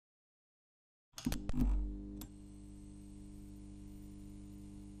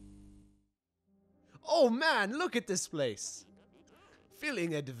Oh man, look at this place.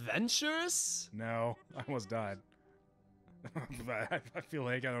 Feeling adventurous? No, I almost died. But I feel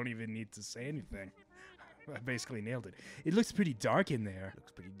like I don't even need to say anything. I basically nailed it. It looks pretty dark in there.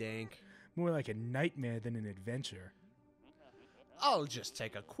 Looks pretty dank. More like a nightmare than an adventure. I'll just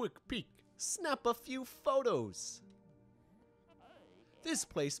take a quick peek. Snap a few photos. This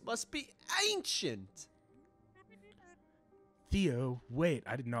place must be ancient. Theo, wait,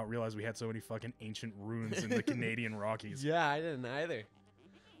 I did not realize we had so many fucking ancient ruins in the Canadian Rockies. Yeah, I didn't either.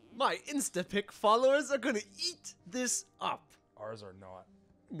 My Instapic followers are gonna eat this up. Ours are not.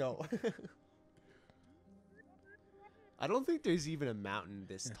 No. I don't think there's even a mountain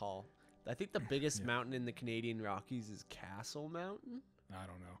this tall. I think the biggest mountain in the Canadian Rockies is Castle Mountain. I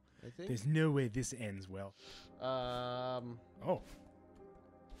don't know. I think. There's no way this ends well. Oh. All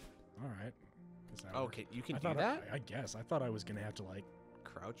right. Does that Okay, work? you can do that? I guess. I thought I was going to have to, like,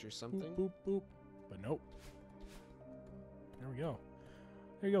 Crouch or something? boop, boop, boop. But nope. There we go.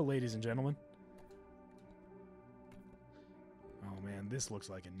 There you go, ladies and gentlemen. Oh, man, this looks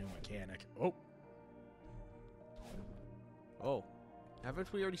like a new mechanic. Oh. Oh.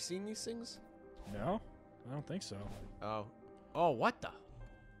 Haven't we already seen these things? No? I don't think so. Oh. Oh, what the?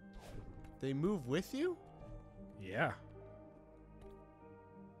 They move with you? Yeah.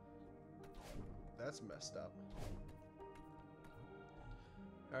 That's messed up.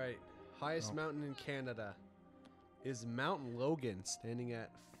 Alright. Highest mountain in Canada is Mount Logan, standing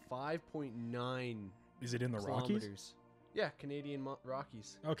at 5.9 Is it in the Rockies? kilometers. Yeah, Canadian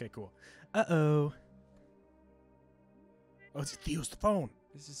Rockies. Okay, cool. Uh-oh. Oh, it's Theo's phone.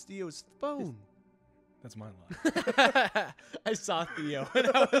 This is Theo's phone. That's my line. I saw Theo and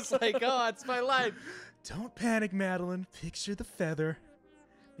I was like, oh, it's my line. Don't panic, Madeline. Picture the feather.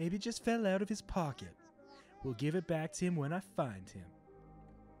 Maybe it just fell out of his pocket. We'll give it back to him when I find him.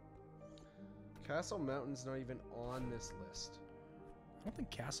 Castle Mountain's not even on this list. I don't think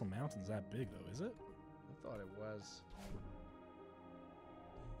Castle Mountain's that big, though, is it? I thought it was.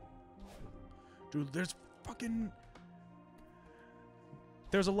 Dude, there's fucking...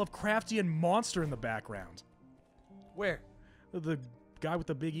 There's a Lovecraftian monster in the background. Where? The guy with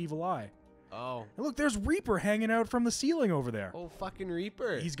the big evil eye. Oh. And look, there's Reaper hanging out from the ceiling over there. Oh, fucking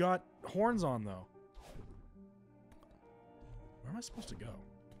Reaper. He's got horns on, though. Where am I supposed to go?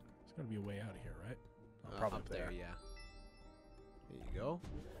 There's got to be a way out of here, right? Oh, probably up there, yeah. There you go.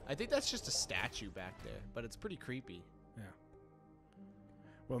 I think that's just a statue back there, but it's pretty creepy. Yeah.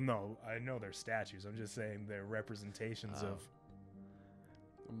 Well, no, I know they're statues. I'm just saying they're representations of...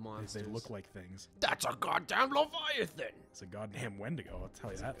 Monsters. They look like things. That's a goddamn Leviathan! It's a goddamn Wendigo, I'll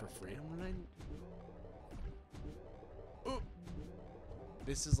tell you that for free. Ooh.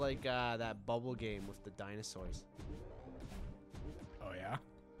 This is like that bubble game with the dinosaurs. Oh, yeah?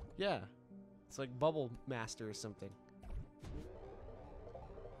 Yeah. It's like Bubble Master or something.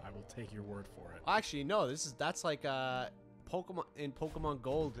 I will take your word for it. Actually, no, that's like Pokemon in Pokemon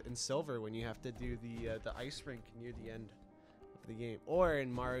Gold and Silver when you have to do the ice rink near the end of the game, or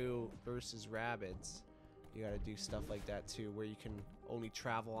in Mario versus Rabbids, you gotta do stuff like that too, where you can only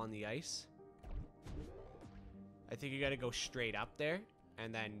travel on the ice. I think you gotta go straight up there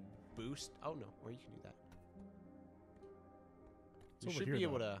and then boost. Oh no, or you can do that. It's You over should here, be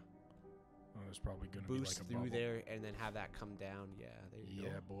able though. to Oh, there's probably going to be like boost a through bubble. there and then have that come down. Yeah, there you go.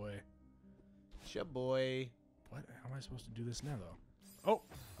 Yeah, boy. Yeah, boy. What? How am I supposed to do this now, though? Oh!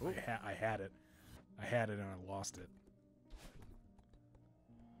 I had it. I had it and I lost it.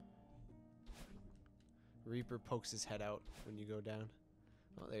 Reaper pokes his head out when you go down.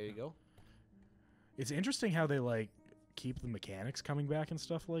 Oh, there you go. It's interesting how they, like, keep the mechanics coming back and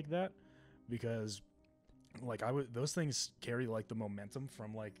stuff like that. Because, like, those things carry, like, the momentum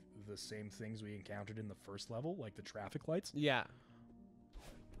from, like, the same things we encountered in the first level, like the traffic lights. Yeah.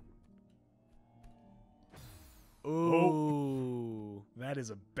 Oh. Ooh. That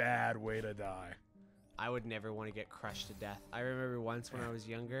is a bad way to die. I would never want to get crushed to death. I remember once when I was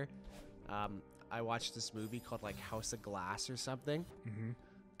younger, I watched this movie called like House of Glass or something. Mm-hmm.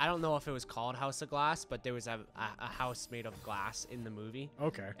 I don't know if it was called House of Glass, but there was a house made of glass in the movie.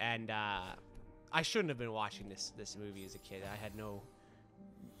 Okay. And I shouldn't have been watching this movie as a kid.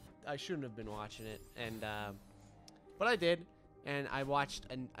 I shouldn't have been watching it, and but I did, and I watched,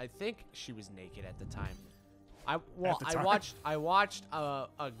 and I think she was naked at the time. I watched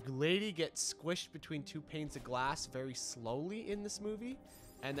a lady get squished between two panes of glass very slowly in this movie,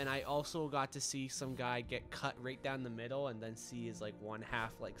 and then I also got to see some guy get cut right down the middle, and then see his like one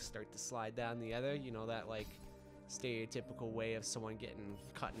half like start to slide down the other. You know, that like stereotypical way of someone getting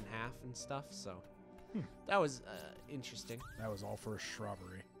cut in half and stuff. So that was interesting. That was all for a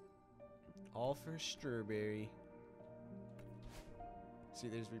strawberry. All for strawberry. See,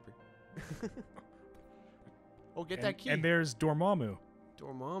 there's Reaper. Oh, get that key. And there's Dormammu.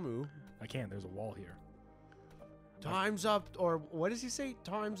 Dormammu. I can't. There's a wall here. Time's up, or what does he say?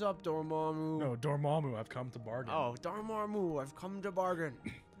 Time's up, Dormammu. No, Dormammu. I've come to bargain. Oh, Dormammu, I've come to bargain.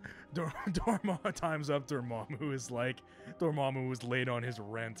 Time's up, Dormammu is like, Dormammu was late on his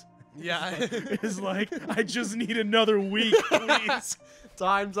rent. Yeah. It's like, I just need another week, please.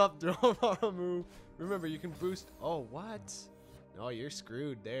 Time's up, Dormammu. Remember, you can boost. Oh, what? No, you're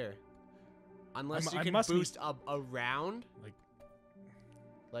screwed there. Unless you can boost up around.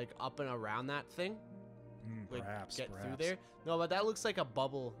 Like up and around that thing. Like Perhaps. get through there. No, but that looks like a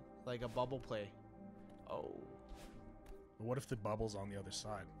bubble play. Oh. But what if the bubble's on the other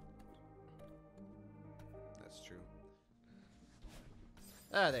side? That's true.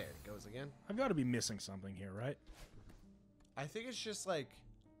 Ah, there it goes again. I've got to be missing something here, right? I think it's just like...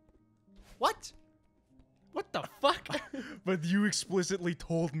 What? What the fuck? But you explicitly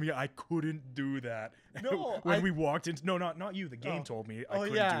told me I couldn't do that. No, when we walked into... No, not you. The game told me I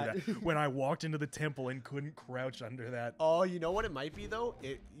couldn't do that. When I walked into the temple and couldn't crouch under that. Oh, you know what it might be, though?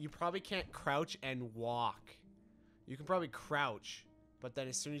 You probably can't crouch and walk. You can probably crouch, but then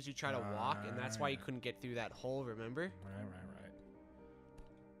as soon as you try to walk, and that's why you couldn't get through that hole, remember? Right.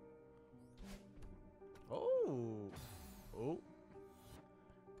 Oh.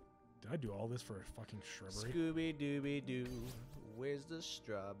 Did I do all this for a fucking shrubbery? Scooby-Dooby-Doo, where's the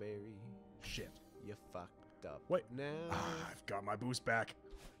strawberry? Shit. You fucked up. Wait. Now. I've got my boost back.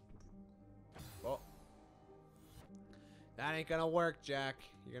 Oh. That ain't gonna work, Jack.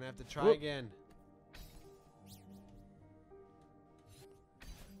 You're gonna have to try again.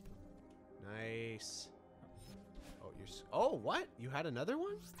 Nice. Oh, oh, what? You had another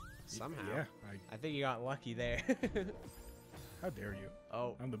one? Somehow. Yeah. I think you got lucky there. How dare you?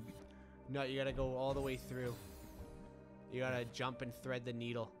 Oh. I'm the... No, you gotta go all the way through. You gotta jump and thread the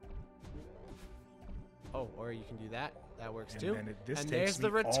needle. Oh, or you can do that. That works too. And this there's takes the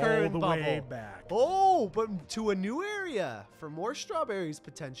me return all the bubble. way back. Oh, but to a new area for more strawberries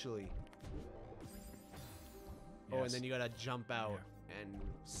potentially. Oh, and Yes. then you gotta jump out and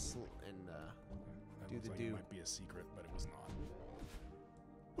That do looks the like do. It might be a secret, but it was not.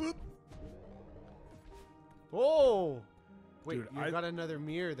 Oop. Oh! Wait, Dude, you got another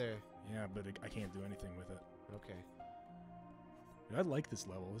mirror there. Yeah, but I can't do anything with it. Okay. Dude, I like this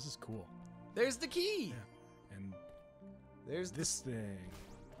level. This is cool. There's the key! Yeah. And There's this thing.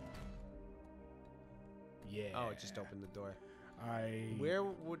 Yeah. Oh, it just opened the door. Where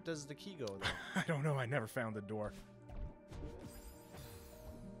does the key go, though? I don't know. I never found the door.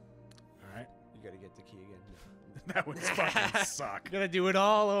 All right. You gotta get the key again. That would fucking suck. Gotta do it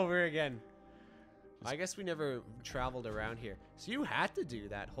all over again. I guess we never traveled around here. So you had to do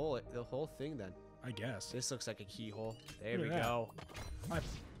the whole thing then. I guess. This looks like a keyhole. There Look we at that. go.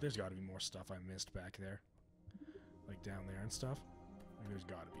 There's got to be more stuff I missed back there. Like down there and stuff. Like there's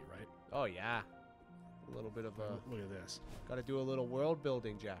got to be, right? Oh yeah. A little bit of a... Look at this. Gotta do a little world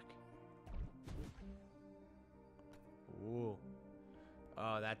building, Jack. Ooh.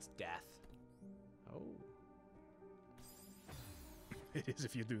 Oh, that's death. Oh. It is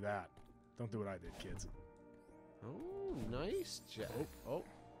if you do that. Don't do what I did, kids. Oh, nice, Jack. Oh.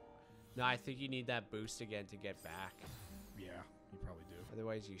 No, I think you need that boost again to get back. Yeah, you probably do.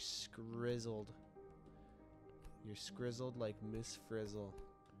 Otherwise, you scrizzled. You're scrizzled like Miss Frizzle.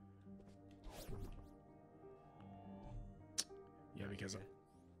 Yeah, because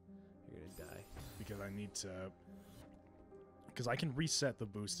you're gonna die. Because I need to. Because I can reset the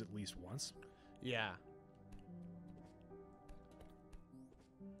boost at least once. Yeah.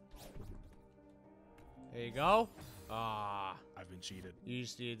 There you go. Ah. I've been cheated. You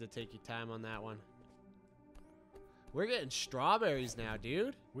just needed to take your time on that one. We're getting strawberries now,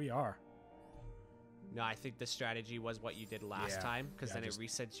 dude. We are. No, I think the strategy was what you did last time, because then it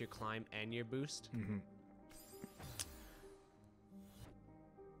resets your climb and your boost. Mm-hmm.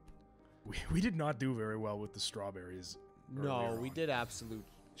 We did not do very well with the strawberries. No, we did absolute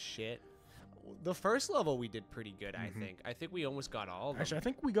shit. The first level we did pretty good, I think. I think we almost got all of them. Actually, I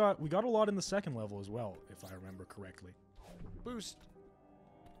think we got a lot in the second level as well, if I remember correctly. Boost.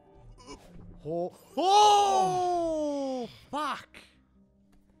 Oh, fuck.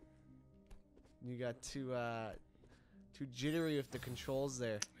 You got too jittery with the controls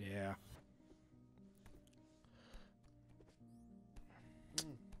there. Yeah.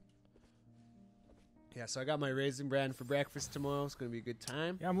 Yeah, so I got my Raisin Bran for breakfast tomorrow. It's going to be a good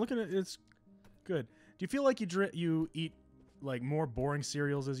time. Yeah, I'm looking at it's good. Do you feel like you eat like more boring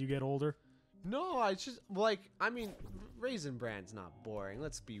cereals as you get older? No, I just like. I mean, Raisin Bran's not boring.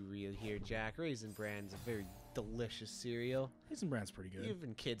 Let's be real here, Jack. Raisin Bran's a very delicious cereal. Raisin Bran's pretty good.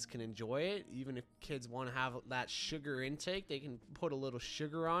 Even kids can enjoy it. Even if kids want to have that sugar intake, they can put a little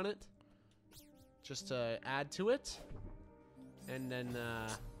sugar on it, just to add to it. And then,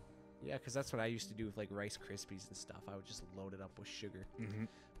 yeah, because that's what I used to do with like Rice Krispies and stuff. I would just load it up with sugar. Mm-hmm.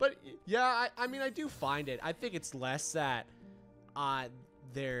 But yeah, I mean, I do find it. I think it's less that I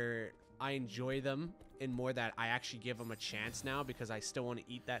enjoy them and more that I actually give them a chance now because I still want to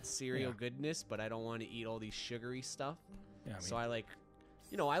eat that cereal goodness, but I don't want to eat all these sugary stuff. Yeah, I mean, so I like,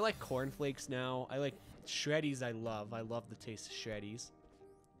 I like cornflakes now. I like Shreddies. I love the taste of Shreddies.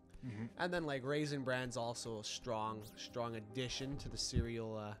 Mm-hmm. And then like Raisin Bran's also a strong addition to the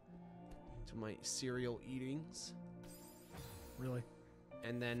cereal, to my cereal eatings. Really?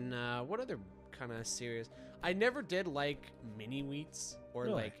 And then what other kind of cereals? I never did like mini wheats or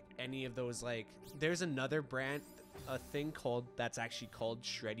like any of those. Like, there's another brand, a thing that's actually called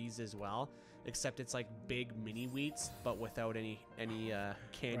Shreddies as well, except it's like big mini wheats, but without any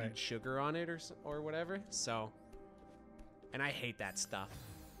candied sugar on it or whatever. So, and I hate that stuff.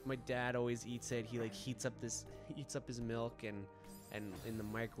 My dad always eats it. He like heats up his milk and in the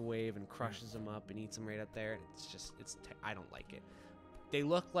microwave and crushes them up and eats them right up there. It's I don't like it. They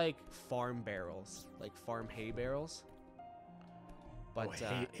look like farm barrels, like farm hay barrels. But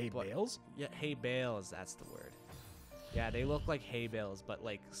hay bales? Yeah, hay bales. That's the word. Yeah, they look like hay bales, but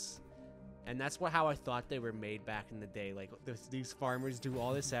like, and that's how I thought they were made back in the day. Like these farmers do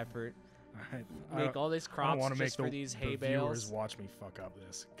all this effort, make all these crops just for these hay bales. Viewers watch me fuck up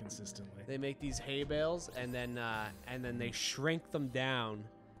this consistently. They make these hay bales, and then they shrink them down,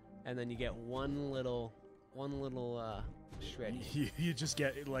 and then you get one little shred. You just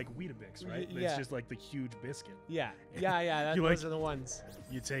get like Weetabix, right? Yeah. It's just like the huge biscuit. Yeah. Those are the ones.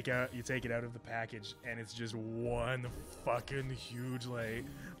 You take it out of the package, and it's just one fucking huge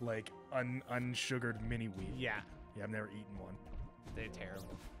like unsugared mini wheat. Yeah. Yeah, I've never eaten one. They're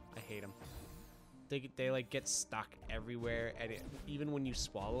terrible. I hate them. They like get stuck everywhere, and even when you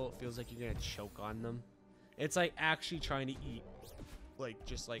swallow, it feels like you're gonna choke on them. It's like actually trying to eat, like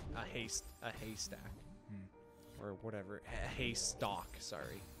just like a haystack. Or whatever, hay stalk,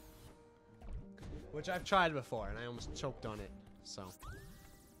 sorry. Which I've tried before, and I almost choked on it, so.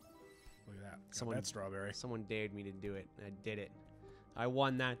 Look at that. That strawberry. Someone dared me to do it, and I did it. I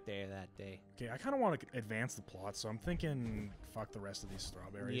won that day. Okay, I kind of want to advance the plot, so I'm thinking fuck the rest of these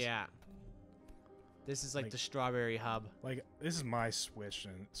strawberries. Yeah. This is like the strawberry hub. Like, this is my Switch,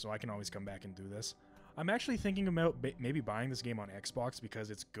 and so I can always come back and do this. I'm actually thinking about maybe buying this game on Xbox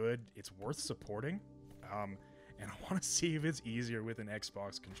because it's good, it's worth supporting. And I want to see if it's easier with an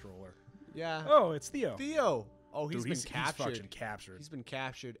Xbox controller. Yeah. Oh, it's Theo. Theo. Oh, he's been captured. He's fucking captured. He's been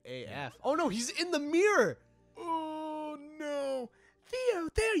captured AF. Yeah. Oh no, he's in the mirror. Oh no, Theo,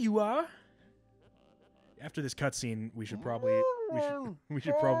 there you are. After this cutscene, we should probably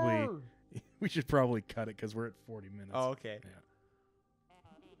cut it because we're at 40 minutes. Oh, okay.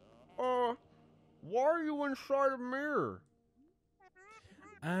 Yeah. Why are you inside a mirror?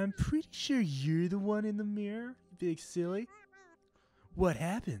 I'm pretty sure you're the one in the mirror, big silly. What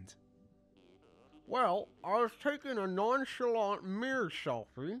happened? Well, I was taking a nonchalant mirror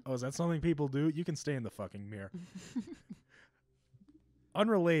selfie. Oh, is that something people do? You can stay in the fucking mirror.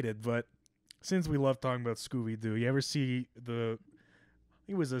 Unrelated, but since we love talking about Scooby-Doo, you ever see it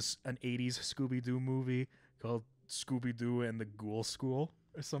was an 80s Scooby-Doo movie called Scooby-Doo and the Ghoul School?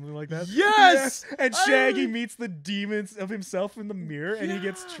 Or something like that. Yes! Yeah. And Shaggy meets the demons of himself in the mirror, and he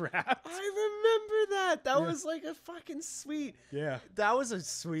gets trapped. I remember that. That was like a fucking sweet. Yeah. That was a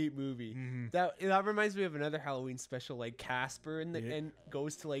sweet movie. Mm-hmm. That reminds me of another Halloween special, like Casper and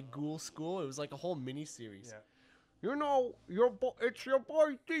goes to like Ghoul School. It was like a whole mini series. Yeah. You know, it's your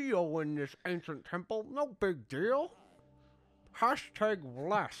boy Theo in this ancient temple. No big deal. Hashtag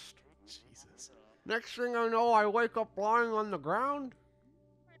blessed. Jesus. Next thing I know, I wake up lying on the ground.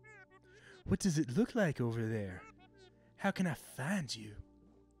 What does it look like over there? How can I find you?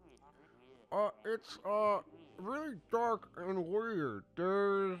 It's really dark and weird.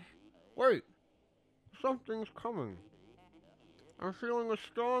 Wait, something's coming. I'm feeling a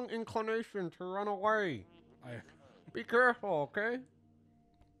strong inclination to run away. Be careful, okay?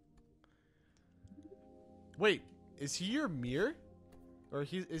 Wait, is he your mirror? Or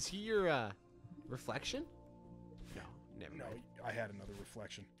is he your reflection? No, never mind. No, I had another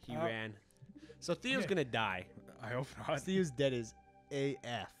reflection. He ran. So Theo's gonna die. I hope not. Theo's dead as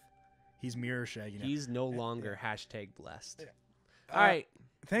AF. He's mirror Shaggy now. He's no longer hashtag blessed. Yeah. All right.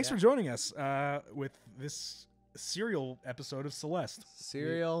 thanks Yeah. for joining us with this serial episode of Celeste.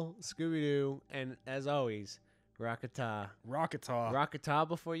 Serial, Scooby-Doo, and as always, Rockata. Rockataw. Rockata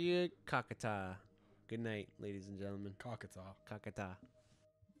before you cockata. Good night, ladies and gentlemen. Cockataw. Cockata.